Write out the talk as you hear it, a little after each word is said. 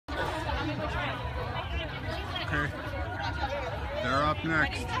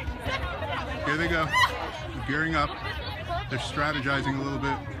next? Here they go. They're gearing up. They're strategizing a little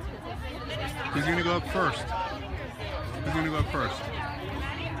bit. Who's going to go up first? Who's going to go up first?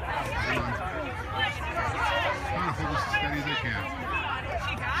 Come on. I'm going to hold this as steady as I can.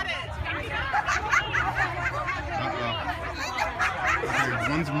 Okay,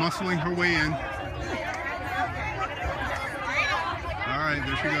 one's muscling her way in. Alright,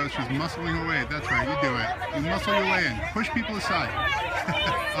 there she goes. She's muscling her way. That's right, you do it. You muscle your way in. Push people aside.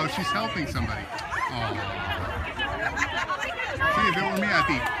 Oh, she's helping somebody. Oh. See, if it were me, I'd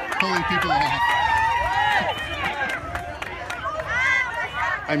be pulling people off.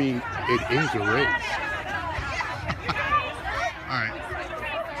 I mean, it is a race. Alright.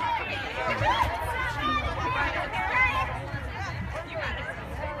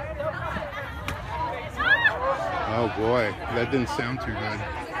 Oh boy, that didn't sound too good.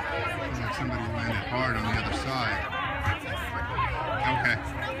 Sounds like somebody landed hard on the other side. Okay.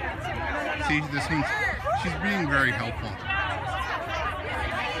 See, this one's, she's being very helpful.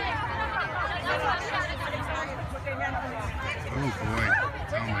 Oh boy.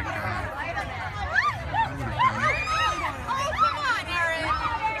 Oh my god. That would have done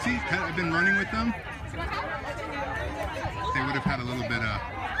it. See, had I been running with them, they would have had a little bit of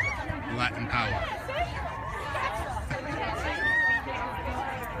Latin power.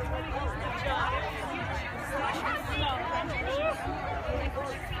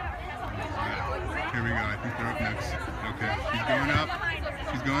 Here we go. I think they're up next. Okay, she's going up.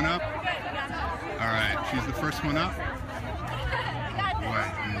 She's going up. All right, she's the first one up. Oh boy,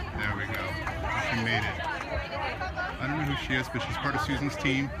 and there we go. She made it. I don't know who she is, but she's part of Susan's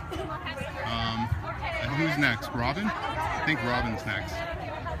team. And who's next? Robin? I think Robin's next.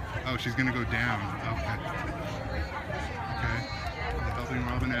 Oh, she's gonna go down. Okay. Okay. They're helping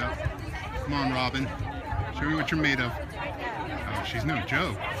Robin out. Come on, Robin. Show me what you're made of. Oh, she's no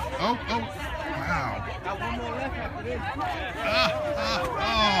joke. Oh, oh, wow.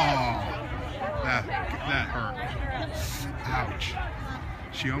 That hurt. Ouch.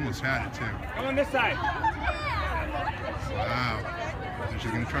 She almost had it too. Go on this side. Wow. And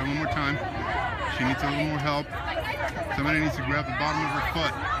she's gonna try one more time. She needs a little more help. Somebody needs to grab the bottom of her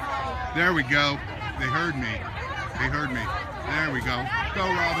foot. There we go. They heard me. They heard me. There we go. Go,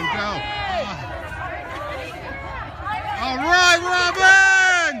 Robin, go. All right,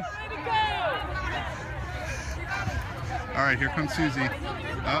 Robin! All right, here comes Susie.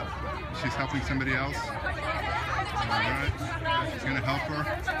 Oh, she's helping somebody else. All right, she's gonna help her.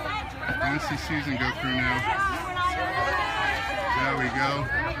 I want to see Susan go through now. There we go.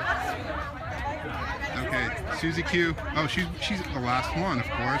 Okay, Susie Q. Oh, she's the last one, of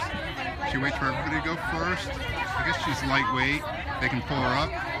course. She waits for everybody to go first. I guess she's lightweight. They can pull her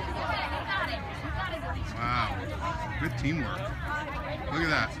up. Wow, good teamwork. Look at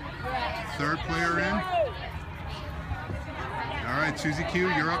that. Third player in. All right, Susie Q,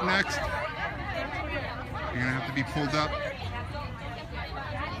 you're up next. You're gonna have to be pulled up.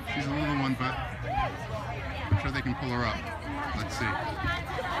 She's a little one, but I'm sure they can pull her up. Let's see.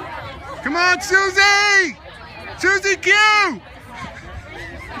 Come on, Susie! Susie Q!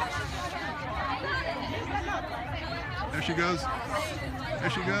 There she goes. There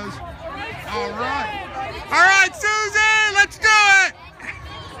she goes. All right. All right, Susie, let's do it!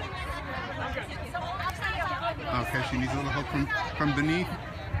 Okay, she needs a little help from beneath.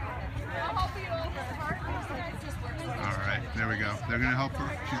 All right, there we go. They're gonna help her.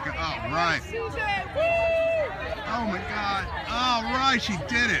 She's got. All right. Oh my God! All right, she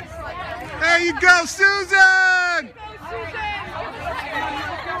did it. There you go, Susan!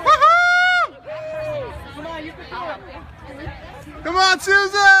 Woohoo! Come on,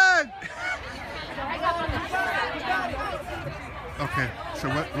 Susan! Okay, so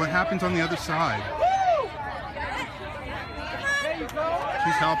what happens on the other side?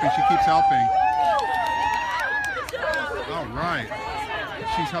 She's helping. She keeps helping. All right.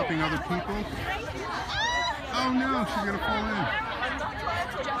 She's helping other people. Oh no, she's gonna fall in.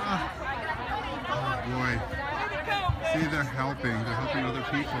 Oh boy. See, they're helping. They're helping other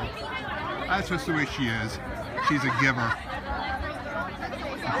people. That's just the way she is. She's a giver.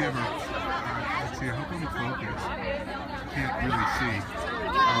 A giver. Let's see. I hope I'm focused. Can't really see.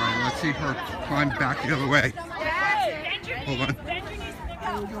 All right. Let's see her climb back the other way. Hold on.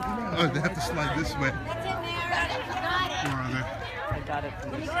 Oh, they have to slide this way. Where are they? I got it.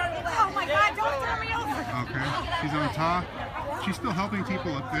 Oh my God, don't throw me over. Okay, she's on top. She's still helping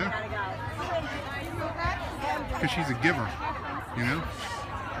people up there. Because she's a giver, you know?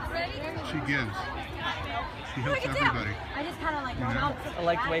 She gives. She helps everybody. I just kind of like, you know? I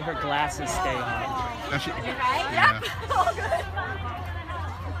like the way her glasses stay on. Does she? okay? Yeah. Yep. All good.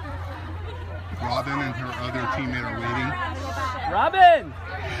 Robin and her other teammate are waiting. Robin!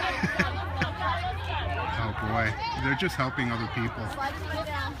 Oh boy, they're just helping other people.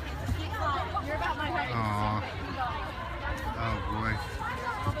 Aww. Oh boy.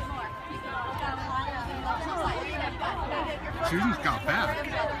 Susan's got back.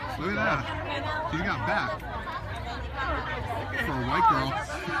 Look at that. She's got back. For a white girl.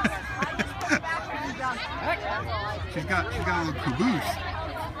 she's got a little caboose.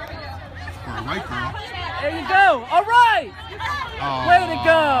 For a white girl. There you go. All right. Aww. Way to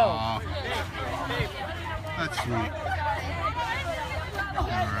go. That's sweet. All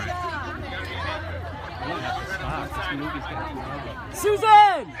right.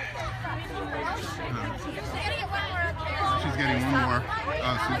 Susan! She's getting one more.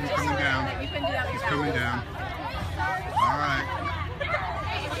 Oh, Susan's coming down. She's coming down. All right.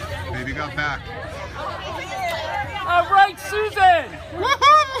 Baby got back. All right, Susan!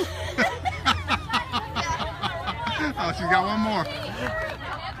 Woohoo! Oh, she's got one more.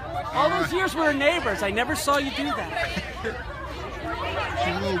 All those years we were neighbors. I never saw you do that.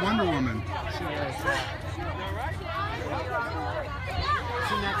 She's a little Wonder Woman.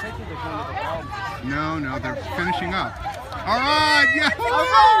 No, they're finishing up. All right, yeah. All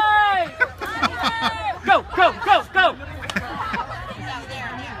right! Go, go, go, go!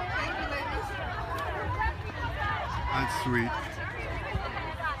 That's sweet.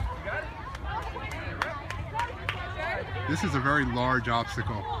 This is a very large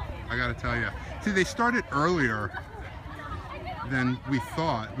obstacle, I gotta tell you. See, they started earlier than we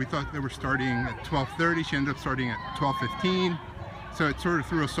thought. We thought they were starting at 12:30. She ended up starting at 12:15. So it sort of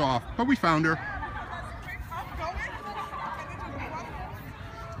threw us off, but we found her.